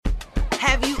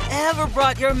Have you ever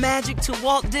brought your magic to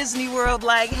Walt Disney World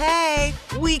like, hey,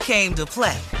 we came to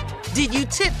play? Did you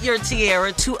tip your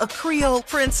tiara to a Creole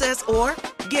princess or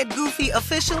get goofy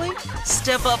officially?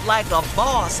 Step up like a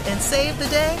boss and save the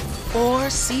day? Or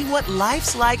see what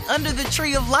life's like under the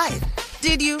tree of life?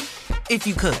 Did you? If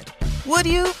you could. Would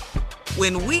you?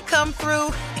 When we come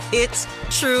through, it's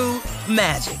true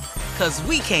magic. 'Cause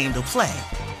we came to play.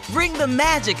 Bring the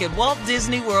magic at Walt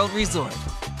Disney World Resort.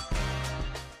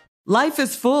 Life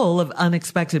is full of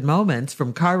unexpected moments,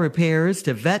 from car repairs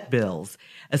to vet bills.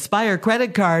 Aspire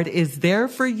Credit Card is there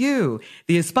for you.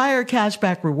 The Aspire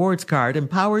Cashback Rewards Card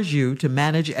empowers you to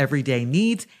manage everyday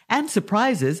needs and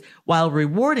surprises while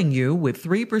rewarding you with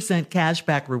 3%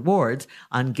 cashback rewards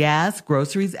on gas,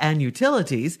 groceries, and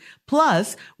utilities,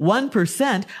 plus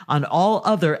 1% on all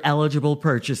other eligible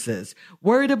purchases.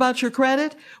 Worried about your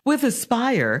credit? With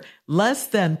Aspire, less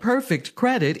than perfect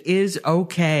credit is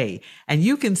okay, and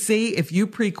you can see if you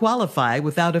pre-qualify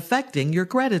without affecting your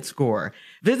credit score.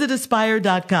 Visit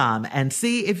Aspire.com and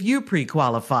see if you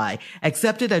pre-qualify.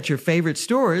 Accepted at your favorite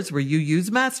stores where you use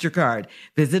MasterCard.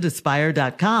 Visit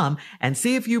Aspire.com and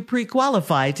see if you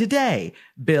pre-qualify today.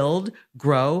 Build,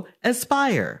 grow,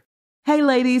 aspire. Hey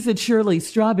ladies, it's Shirley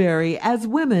Strawberry. As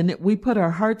women, we put our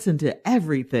hearts into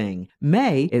everything.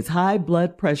 May is High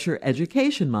Blood Pressure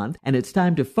Education Month, and it's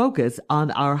time to focus on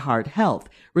our heart health.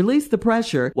 Release the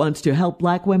Pressure wants to help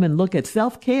Black women look at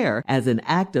self-care as an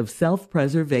act of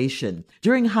self-preservation.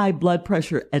 During High Blood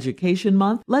Pressure Education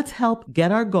Month, let's help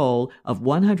get our goal of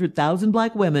 100,000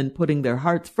 Black women putting their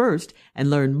hearts first and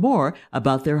learn more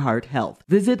about their heart health.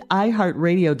 Visit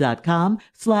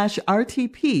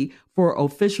iHeartRadio.com/RTP for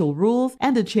official rules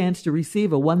and a chance to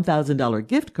receive a $1,000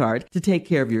 gift card to take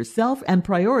care of yourself and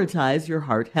prioritize your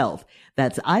heart health.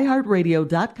 That's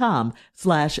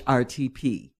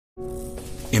iHeartRadio.com/RTP.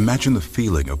 Imagine the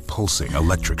feeling of pulsing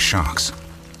electric shocks.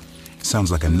 Sounds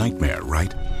like a nightmare,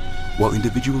 right? While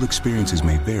individual experiences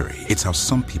may vary, it's how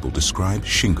some people describe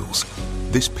shingles.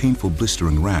 This painful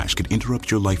blistering rash could interrupt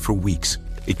your life for weeks.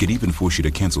 It could even force you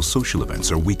to cancel social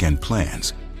events or weekend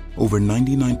plans. Over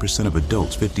 99% of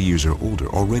adults 50 years or older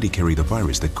already carry the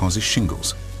virus that causes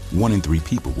shingles. 1 in 3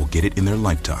 people will get it in their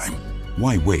lifetime.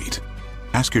 Why wait?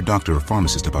 Ask your doctor or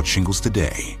pharmacist about shingles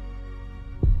today.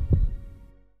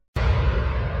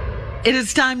 It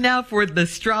is time now for the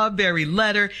Strawberry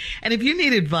Letter. And if you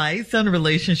need advice on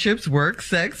relationships, work,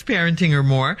 sex, parenting, or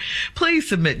more, please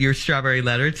submit your Strawberry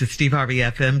Letter to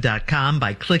steveharveyfm.com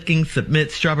by clicking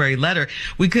Submit Strawberry Letter.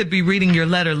 We could be reading your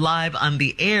letter live on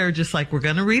the air, just like we're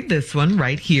going to read this one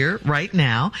right here, right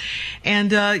now.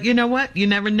 And you know what? You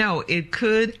never know. It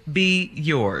could be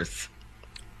yours.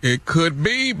 It could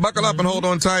be. Buckle up and hold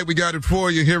on tight. We got it for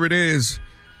you. Here it is.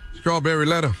 Strawberry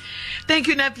Letter. Thank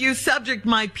you, nephew. Subject: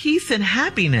 my peace and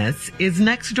happiness is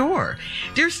next door.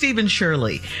 Dear Steve and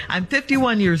Shirley, I'm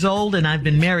 51 years old and I've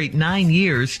been married 9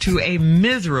 years to a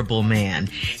miserable man.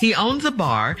 He owns a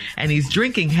bar and he's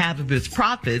drinking half of his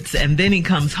profits, and then he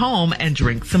comes home and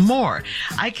drinks some more.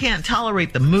 I can't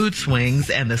tolerate the mood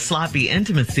swings and the sloppy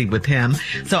intimacy with him,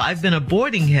 so I've been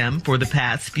avoiding him for the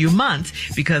past few months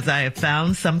because I have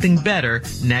found something better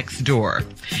next door.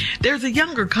 There's a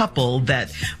younger couple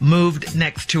that moved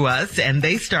next to us, and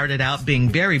they started out being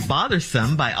very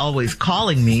bothersome by always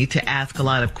calling me to ask a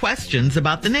lot of questions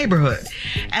about the neighborhood.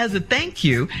 As a thank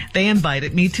you, they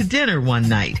invited me to dinner one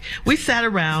night. We sat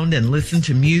around and listened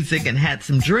to music and had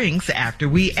some drinks after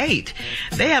we ate.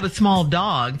 They have a small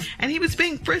dog, and he was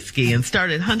being frisky and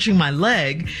started hunching my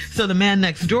leg, so the man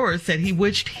next door said he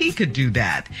wished he could do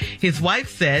that. His wife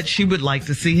said she would like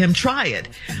to see him try it,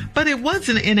 but it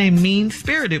wasn't in a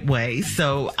mean-spirited way,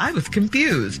 so I was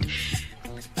confused.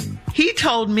 He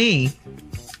told me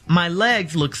my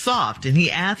legs look soft, and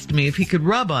he asked me if he could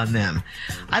rub on them.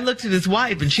 I looked at his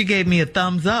wife, and she gave me a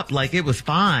thumbs up like it was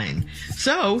fine.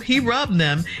 So he rubbed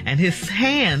them, and his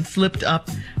hand slipped up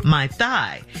my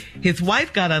thigh. His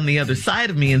wife got on the other side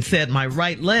of me and said my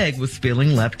right leg was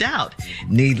feeling left out.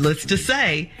 Needless to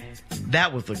say,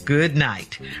 that was a good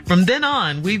night. From then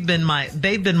on, they've been my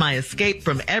escape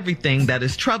from everything that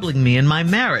is troubling me in my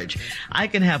marriage. I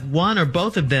can have one or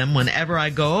both of them whenever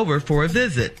I go over for a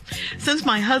visit. Since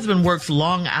my husband works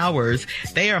long hours,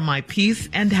 they are my peace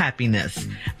and happiness.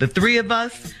 The three of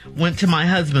us went to my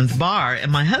husband's bar,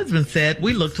 and my husband said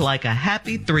we looked like a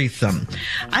happy threesome.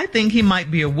 I think he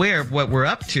might be aware of what we're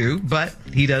up to, but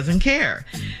he doesn't care.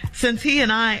 Since he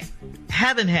and I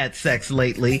haven't had sex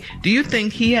lately, do you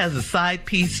think he has a side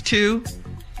piece too?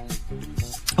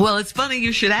 Well, it's funny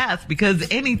you should ask, because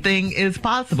anything is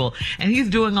possible. And he's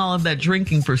doing all of that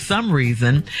drinking for some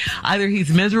reason. Either he's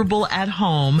miserable at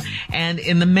home and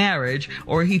in the marriage,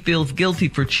 or he feels guilty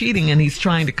for cheating and he's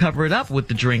trying to cover it up with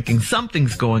the drinking.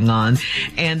 Something's going on.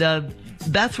 And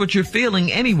that's what you're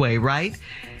feeling anyway, right?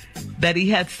 That he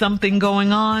had something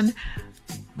going on.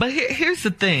 But here's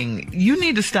the thing. You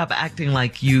need to stop acting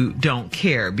like you don't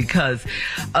care because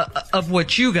of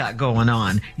what you got going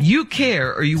on. You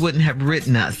care or you wouldn't have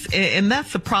written us. And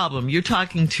that's the problem. You're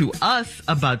talking to us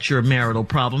about your marital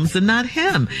problems and not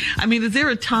him. I mean, is there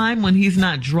a time when he's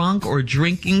not drunk or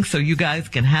drinking so you guys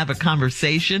can have a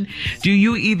conversation? Do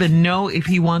you even know if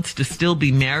he wants to still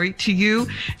be married to you?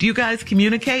 Do you guys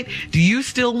communicate? Do you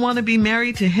still want to be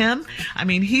married to him? I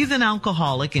mean, he's an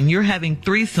alcoholic and you're having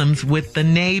threesomes with the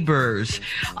neighbors.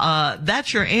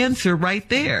 That's your answer right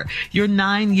there. Your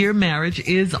 9-year marriage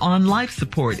is on life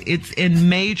support. It's in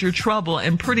major trouble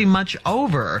and pretty much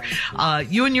over.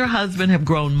 You and your husband have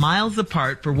grown miles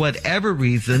apart for whatever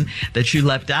reason that you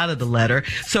left out of the letter.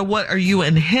 So what are you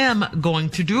and him going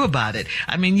to do about it?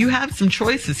 I mean, you have some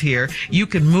choices here. You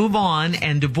can move on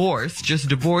and divorce, just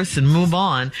divorce and move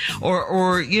on,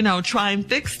 or you know, try and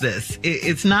fix this.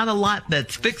 It's not a lot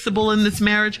that's fixable in this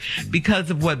marriage because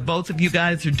of what both of you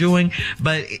guys are doing,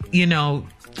 but you know,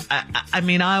 I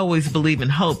mean, I always believe in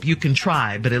hope. You can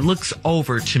try, but it looks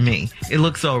over to me. It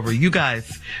looks over. You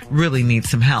guys really need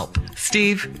some help.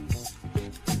 Steve?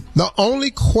 The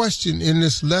only question in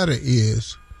this letter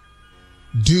is,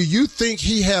 do you think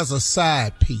he has a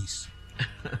side piece?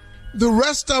 The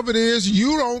rest of it is,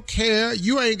 you don't care.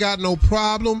 You ain't got no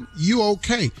problem. You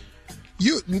okay.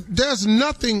 There's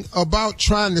nothing about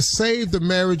trying to save the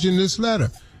marriage in this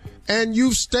letter. And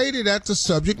you've stated at the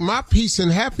subject, my peace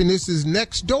and happiness is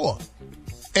next door.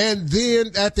 And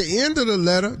then at the end of the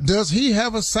letter, does he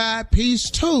have a side piece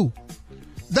too?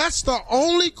 That's the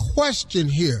only question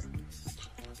here.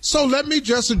 So let me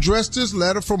just address this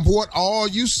letter from what all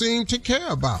you seem to care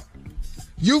about.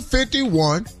 You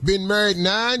 51, been married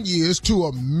 9 years to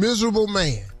a miserable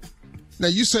man. Now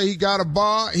you say he got a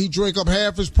bar, he drink up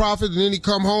half his profit, and then he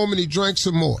come home and he drank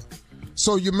some more.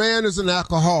 So your man is an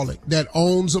alcoholic that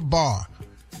owns a bar.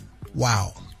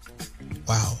 Wow.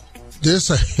 This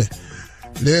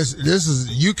is,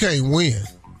 you can't win.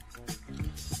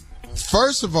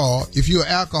 First of all, if you're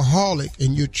an alcoholic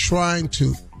and you're trying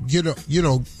to get on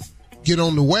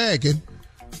the wagon,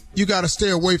 you got to stay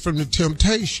away from the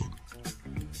temptation.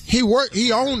 He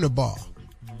owned the bar.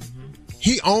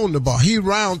 He owned the bar. He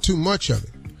around too much of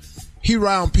it. He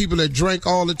around people that drink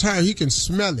all the time. He can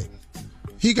smell it.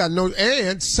 He got no,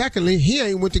 and secondly, he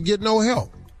ain't went to get no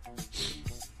help.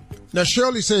 Now,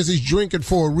 Shirley says he's drinking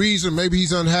for a reason. Maybe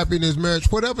he's unhappy in his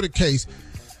marriage. Whatever the case,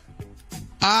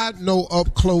 I know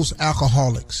up close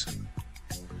alcoholics.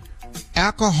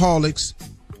 Alcoholics,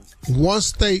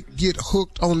 once they get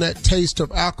hooked on that taste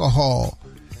of alcohol,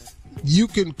 you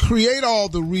can create all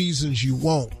the reasons you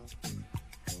want,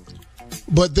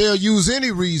 but they'll use any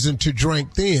reason to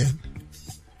drink then.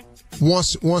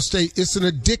 Once it's an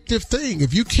addictive thing.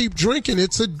 If you keep drinking,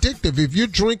 it's addictive. If you're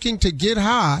drinking to get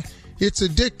high, it's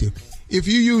addictive. If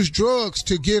you use drugs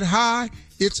to get high,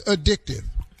 it's addictive.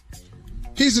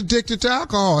 He's addicted to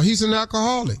alcohol. He's an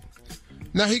alcoholic.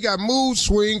 Now he got mood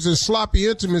swings and sloppy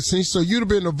intimacy, so you'd have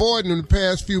been avoiding him the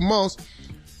past few months.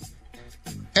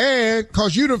 And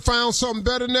because you done found something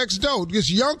better next door. This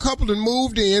young couple that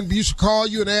moved in, used to call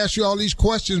you and ask you all these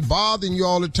questions, bothering you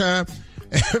all the time.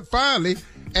 And finally,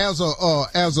 as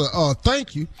a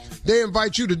thank you, they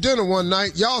invite you to dinner one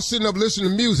night. Y'all sitting up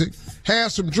listening to music, had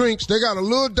some drinks. They got a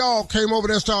little dog came over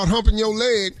there, started humping your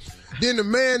leg. Then the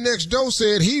man next door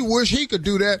said he wished he could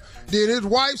do that. Then his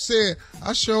wife said,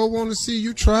 I sure want to see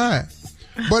you try it.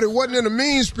 But it wasn't in a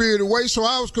mean-spirited way, so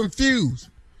I was confused.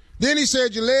 Then he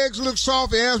said, your legs look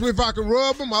soft. He asked me if I could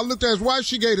rub them. I looked at his wife.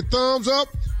 She gave a thumbs up.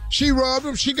 She rubbed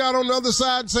him. She got on the other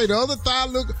side and said, the other thigh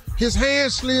look. His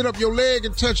hand slid up your leg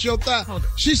and touched your thigh.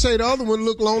 She said the other one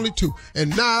looked lonely too. And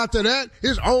now after that,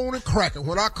 it's on and cracking.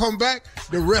 When I come back,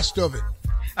 the rest of it.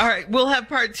 All right, we'll have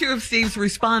part 2 of Steve's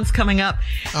response coming up.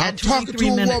 I'm talking to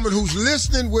a woman who's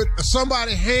listening with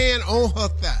somebody's hand on her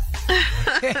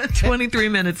thigh. 23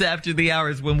 minutes after the hour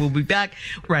is when we'll be back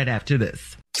right after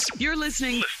this. You're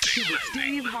listening to the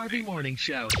Steve Harvey Morning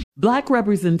Show. Black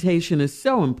representation is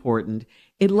so important.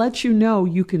 It lets you know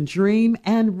you can dream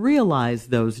and realize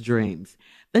those dreams.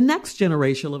 The next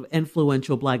generation of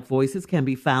influential Black voices can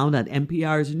be found on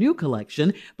NPR's new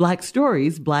collection, Black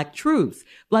Stories, Black Truths.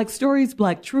 Black Stories,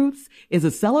 Black Truths is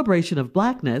a celebration of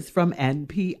Blackness from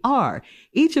NPR.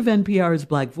 Each of NPR's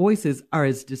Black voices are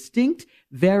as distinct,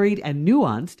 varied and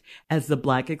nuanced as the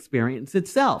Black experience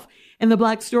itself. In the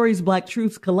Black Stories, Black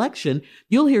Truths collection,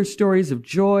 you'll hear stories of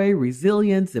joy,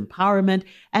 resilience, empowerment,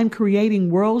 and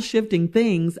creating world-shifting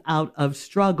things out of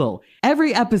struggle.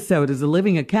 Every episode is a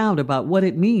living account about what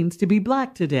it means to be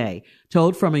Black today,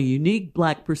 told from a unique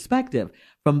Black perspective.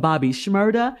 From Bobby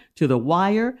Shmurda to The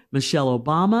Wire, Michelle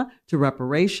Obama to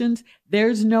reparations,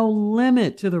 there's no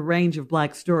limit to the range of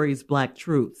Black stories, Black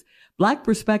truths. Black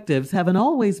perspectives haven't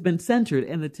always been centered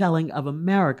in the telling of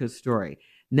America's story.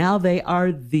 Now they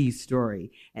are the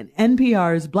story. In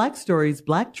NPR's Black Stories,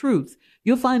 Black Truths,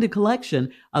 you'll find a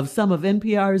collection of some of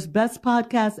NPR's best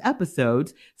podcast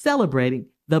episodes celebrating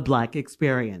the Black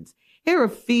experience. Hear a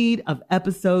feed of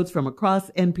episodes from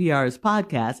across NPR's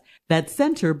podcasts that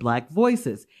center Black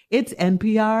voices. It's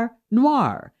NPR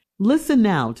Noir. Listen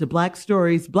now to Black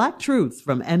Stories, Black Truths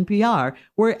from NPR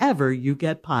wherever you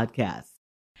get podcasts.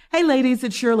 Hey ladies,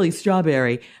 it's Shirley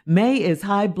Strawberry. May is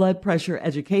High Blood Pressure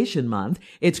Education Month.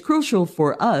 It's crucial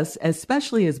for us,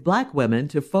 especially as Black women,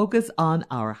 to focus on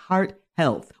our heart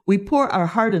health. We pour our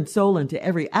heart and soul into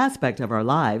every aspect of our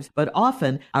lives, but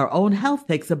often our own health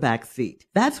takes a back seat.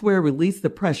 That's where Release the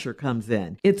Pressure comes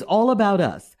in. It's all about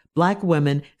us. Black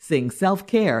women seeing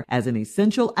self-care as an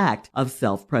essential act of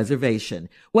self-preservation.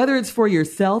 Whether it's for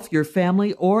yourself, your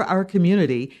family, or our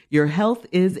community, your health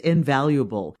is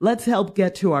invaluable. Let's help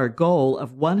get to our goal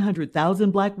of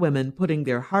 100,000 Black women putting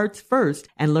their hearts first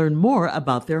and learn more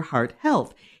about their heart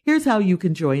health. Here's how you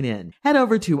can join in. Head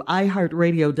over to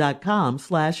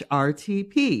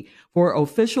iHeartRadio.com/RTP for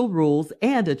official rules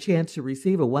and a chance to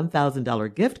receive a $1,000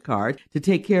 gift card to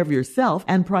take care of yourself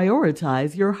and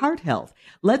prioritize your heart health.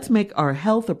 Let's make our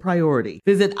health a priority.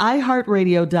 Visit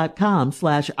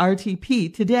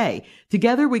iHeartRadio.com/RTP today.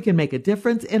 Together we can make a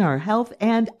difference in our health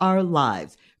and our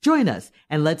lives. Join us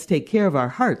and let's take care of our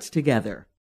hearts together.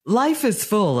 Life is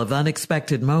full of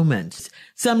unexpected moments,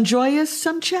 some joyous,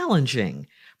 some challenging.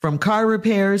 From car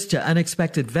repairs to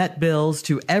unexpected vet bills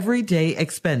to everyday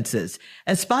expenses,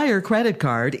 Aspire Credit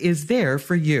Card is there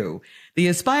for you. The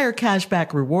Aspire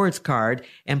Cashback Rewards Card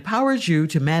empowers you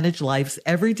to manage life's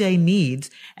everyday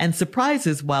needs and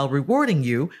surprises while rewarding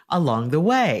you along the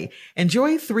way.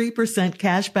 Enjoy 3%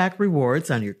 cashback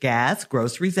rewards on your gas,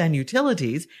 groceries, and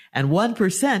utilities, and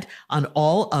 1% on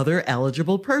all other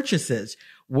eligible purchases.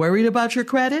 Worried about your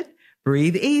credit?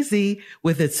 Breathe easy.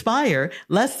 With Aspire,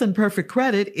 less than perfect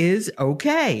credit is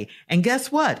okay. And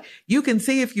guess what? You can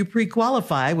see if you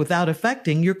pre-qualify without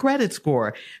affecting your credit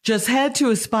score. Just head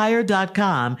to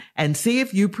aspire.com and see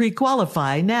if you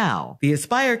pre-qualify now. The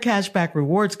Aspire Cashback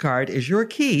Rewards Card is your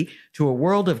key to a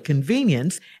world of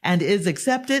convenience and is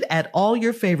accepted at all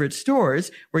your favorite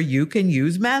stores where you can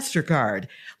use MasterCard.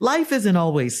 Life isn't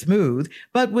always smooth,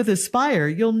 but with Aspire,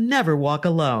 you'll never walk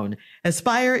alone.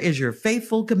 Aspire is your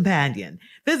faithful companion.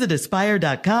 Visit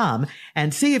aspire.com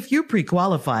and see if you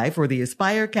pre-qualify for the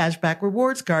Aspire Cashback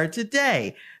Rewards Card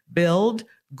today. Build,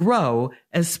 grow,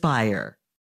 aspire.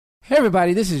 Hey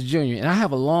everybody, this is Junior, and I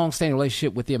have a long-standing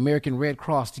relationship with the American Red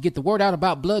Cross to get the word out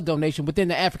about blood donation within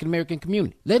the African American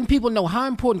community, letting people know how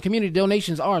important community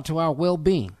donations are to our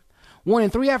well-being. 1 in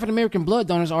 3 African American blood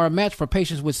donors are a match for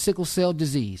patients with sickle cell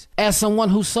disease. As someone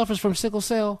who suffers from sickle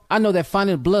cell, I know that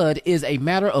finding blood is a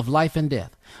matter of life and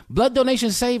death. Blood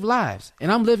donations save lives,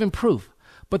 and I'm living proof.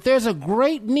 But there's a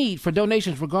great need for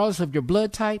donations regardless of your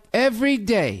blood type. Every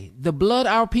day, the blood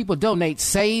our people donate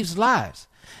saves lives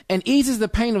and eases the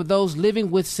pain of those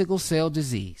living with sickle cell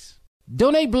disease.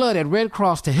 Donate blood at Red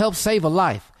Cross to help save a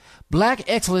life. Black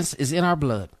excellence is in our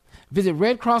blood. Visit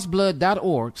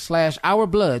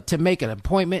redcrossblood.org/ourblood to make an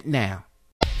appointment now.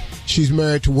 She's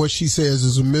married to what she says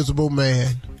is a miserable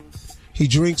man. He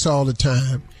drinks all the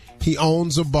time. He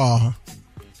owns a bar.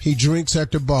 He drinks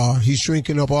at the bar. He's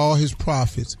drinking up all his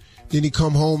profits. Then he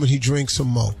come home and he drinks some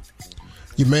more.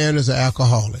 Your man is an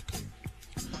alcoholic.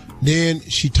 Then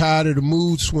she tired of the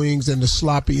mood swings and the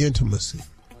sloppy intimacy.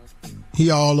 He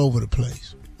all over the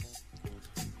place.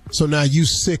 So now you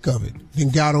sick of it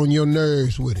and got on your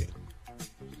nerves with it.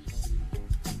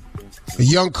 A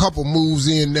young couple moves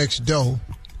in next door,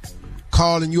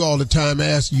 calling you all the time,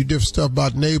 asking you different stuff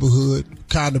about the neighborhood,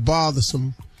 kind of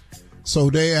bothersome. So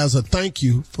they, as a thank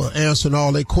you for answering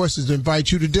all their questions,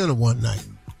 invite you to dinner one night.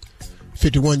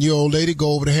 51-year-old lady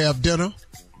go over to have dinner.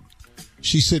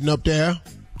 She's sitting up there.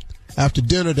 After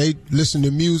dinner, they listen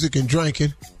to music and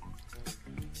drinking.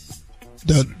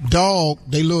 The dog,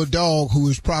 their little dog, who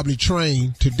is probably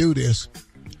trained to do this,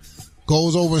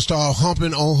 goes over and starts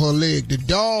humping on her leg. The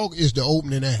dog is the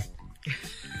opening act.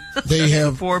 They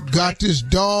have got this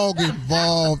dog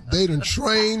involved. They done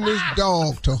trained this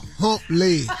dog to hump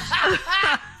legs.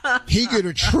 He get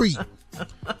a treat.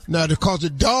 Now, because the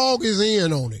dog is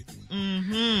in on it.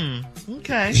 Mm-hmm.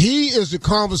 Okay. He is the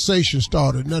conversation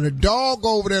starter. Now, the dog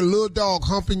over there, little dog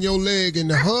humping your leg, and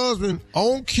the husband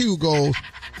on cue goes,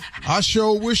 I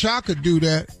sure wish I could do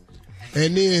that.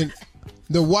 And then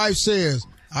the wife says,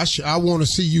 I want to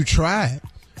see you try it.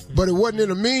 But it wasn't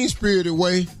in a mean-spirited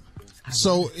way.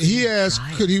 So he asked,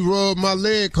 could he rub my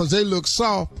leg because they look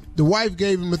soft. The wife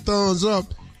gave him a thumbs up.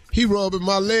 He rubbing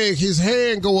my leg. His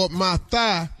hand go up my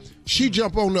thigh. She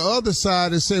jump on the other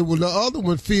side and say, well, the other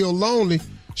one feel lonely.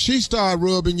 She started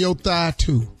rubbing your thigh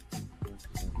too.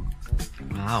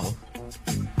 Wow.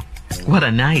 What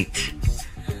a night.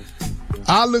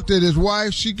 I looked at his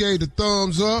wife. She gave the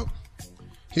thumbs up.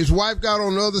 His wife got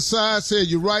on the other side, said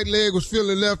your right leg was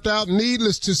feeling left out.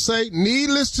 Needless to say.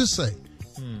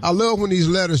 I love when these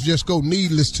letters just go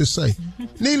needless to say.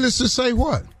 Needless to say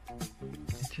what?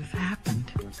 It just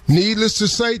happened. Needless to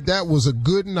say, that was a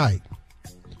good night.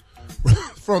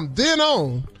 From then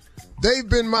on, they've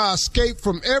been my escape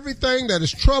from everything that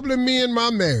is troubling me in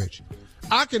my marriage.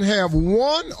 I can have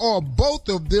one or both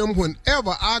of them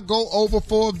whenever I go over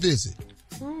for a visit.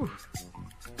 Ooh.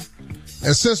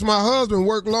 And since my husband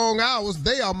works long hours,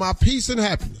 they are my peace and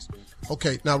happiness.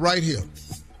 Okay, now right here.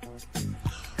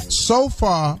 So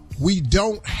far, we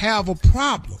don't have a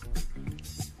problem.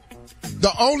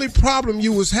 The only problem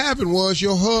you was having was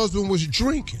your husband was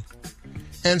drinking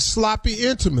and sloppy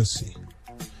intimacy.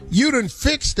 You done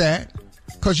fixed that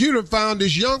because you done found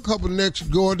this young couple next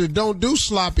door that don't do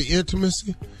sloppy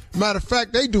intimacy. Matter of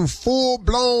fact, they do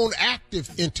full-blown active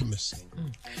intimacy.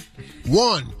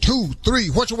 1, 2, 3,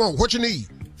 what you want, what you need.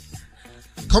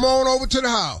 Come on over to the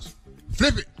house.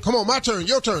 Flip it. Come on, my turn,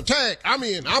 your turn. Tag, I'm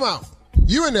in, I'm out.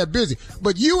 You in there busy,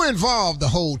 but you involved the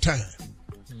whole time.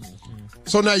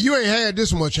 So now you ain't had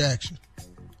this much action.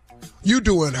 You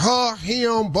doing her,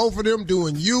 him, both of them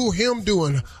doing you, him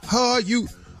doing her, you.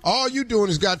 All you doing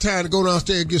is got time to go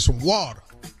downstairs and get some water.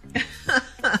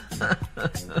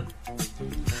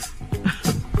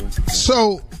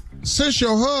 So, since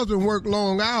your husband worked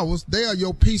long hours, they are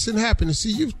your peace and happiness.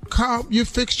 See, you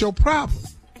fixed your problem.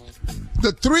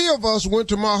 The three of us went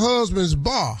to my husband's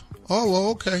bar. Oh, well,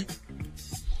 okay.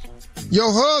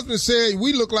 Your husband said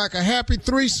we look like a happy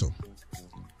threesome.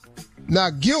 Now,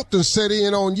 guilt done set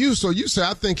in on you, so you say,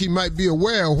 I think he might be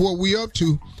aware of what we up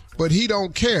to, but he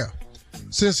don't care.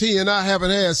 Since he and I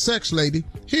haven't had sex, lady,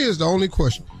 here's the only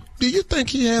question. Do you think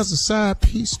he has a side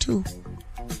piece, too?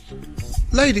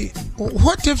 Lady,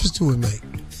 what difference do it make?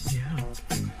 Yeah.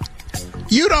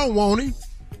 You don't want him.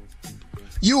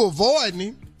 You avoiding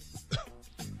him.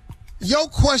 Your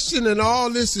question in all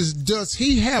this is, does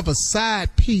he have a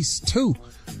side piece, too?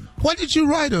 What did you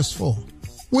write us for?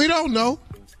 We don't know.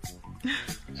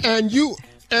 And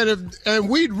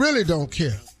we really don't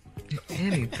care.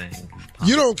 Anything.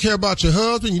 You don't care about your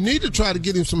husband. You need to try to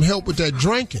get him some help with that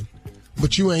drinking,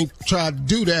 but you ain't tried to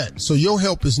do that. So your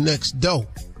help is next door.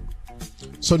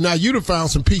 So now you done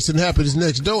found some peace and happiness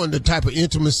next door and the type of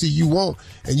intimacy you want,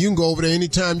 and you can go over there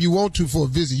anytime you want to for a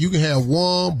visit. You can have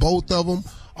one, both of them,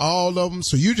 all of them.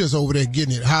 So you just over there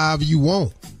getting it however you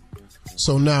want.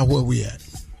 So now where we at?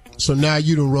 So now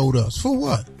you done wrote us. For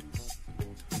what?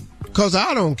 Because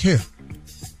I don't care.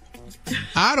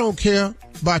 I don't care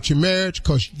about your marriage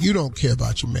because you don't care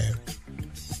about your marriage.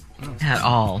 At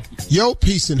all. Your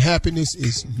peace and happiness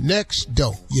is next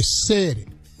door. You said it.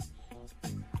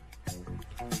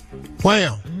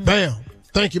 Wham, bam.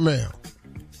 Thank you, ma'am.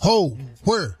 Ho,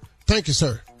 where? Thank you,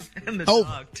 sir. And the Over.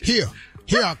 dog, too.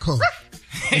 Here I come.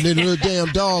 And then the little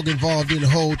damn dog involved in the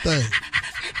whole thing.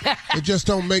 It just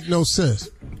don't make no sense.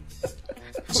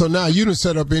 So now you done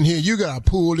set up in here, you got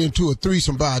pulled into a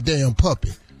threesome by a damn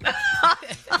puppy.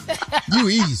 You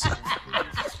easy.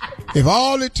 If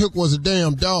all it took was a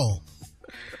damn dog.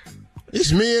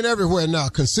 It's men everywhere now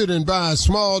considering buying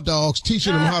small dogs,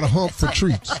 teaching them how to hump for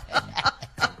treats.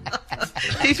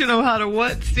 Teaching them how to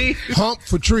what, Steve? Hump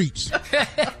for treats.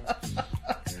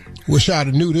 Wish I'd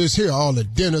have knew this here, all the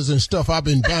dinners and stuff I've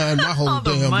been buying my whole all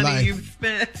the damn money life. you've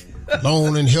spent.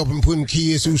 Loan and helping putting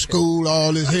kids through school,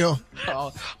 all this here.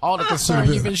 All the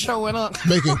concern you've been showing up.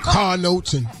 Making car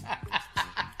notes and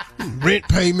rent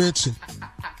payments and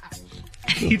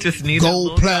He just needs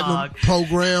gold, a platinum dog.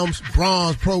 programs,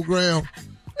 bronze program.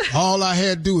 All I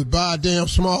had to do was buy a damn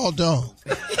small dog.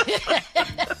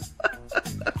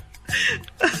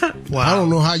 Wow. I don't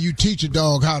know how you teach a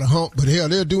dog how to hump, but hell,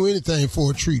 they'll do anything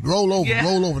for a treat. Roll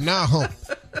over, now hump.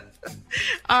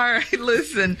 All right,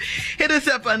 listen. Hit us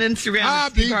up on Instagram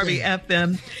at Steve Harvey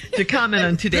FM to comment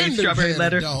on today's Strawberry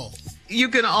Letter. You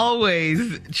can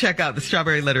always check out the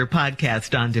Strawberry Letter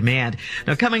podcast on demand.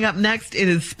 Now, coming up next, it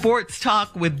is Sports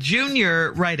Talk with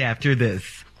Junior right after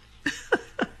this.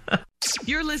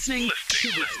 You're listening to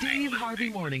the Steve Harvey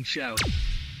Morning Show.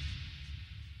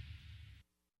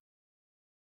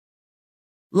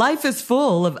 Life is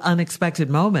full of unexpected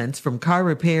moments, from car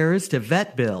repairs to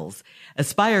vet bills.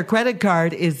 Aspire Credit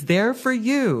Card is there for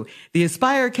you. The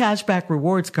Aspire Cashback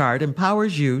Rewards Card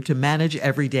empowers you to manage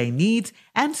everyday needs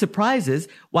and surprises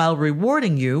while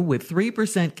rewarding you with 3%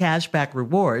 cashback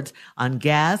rewards on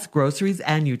gas, groceries,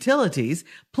 and utilities,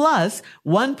 plus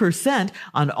 1%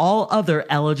 on all other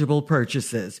eligible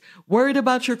purchases. Worried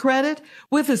about your credit?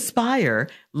 With Aspire,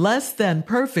 less than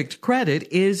perfect credit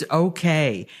is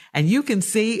okay, and you can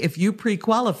see if you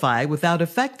pre-qualify without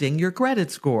affecting your credit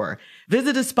score.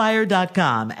 Visit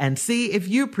Aspire.com and see if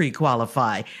you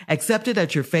pre-qualify. Accepted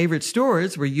at your favorite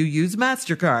stores where you use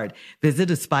MasterCard. Visit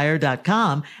Aspire.com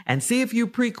and see if you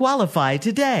pre-qualify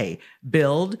today.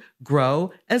 Build,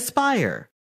 grow, aspire.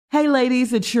 Hey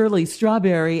ladies, it's Shirley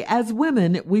Strawberry. As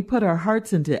women, we put our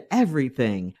hearts into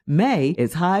everything. May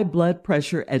is High Blood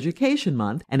Pressure Education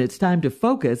Month, and it's time to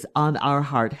focus on our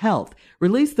heart health.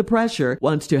 Release the Pressure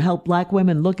wants to help Black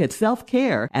women look at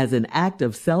self-care as an act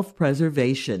of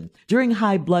self-preservation. During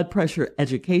High Blood Pressure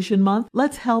Education Month,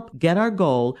 let's help get our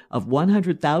goal of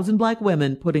 100,000 Black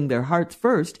women putting their hearts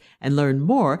first and learn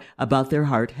more about their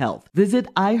heart health.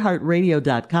 Visit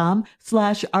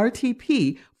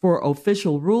iHeartRadio.com/RTP for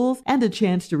official rules and a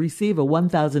chance to receive a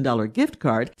 $1,000 gift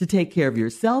card to take care of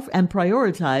yourself and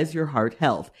prioritize your heart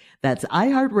health. That's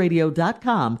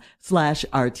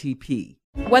iHeartRadio.com/RTP.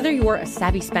 Whether you're a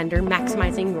savvy spender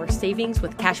maximizing your savings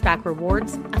with cashback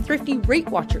rewards, a thrifty rate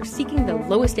watcher seeking the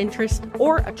lowest interest,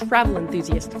 or a travel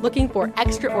enthusiast looking for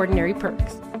extraordinary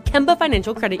perks, Kemba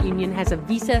Financial Credit Union has a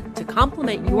visa to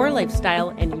complement your lifestyle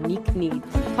and unique needs.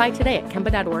 Apply today at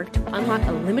Kemba.org to unlock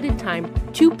a limited time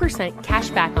 2%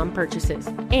 cash back on purchases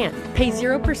and pay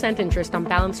 0% interest on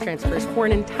balance transfers for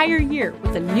an entire year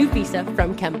with a new visa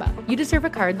from Kemba. You deserve a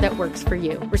card that works for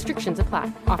you. Restrictions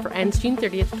apply. Offer ends June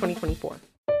 30th, 2024.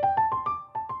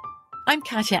 I'm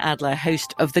Katya Adler,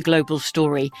 host of The Global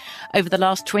Story. Over the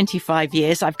last 25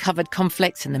 years, I've covered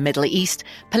conflicts in the Middle East,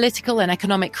 political and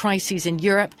economic crises in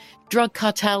Europe, drug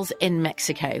cartels in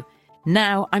Mexico.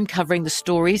 Now I'm covering the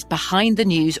stories behind the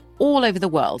news all over the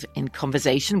world in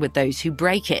conversation with those who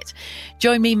break it.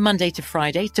 Join me Monday to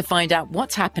Friday to find out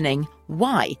what's happening,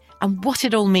 why, and what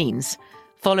it all means.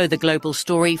 Follow The Global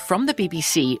Story from the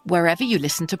BBC wherever you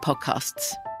listen to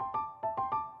podcasts.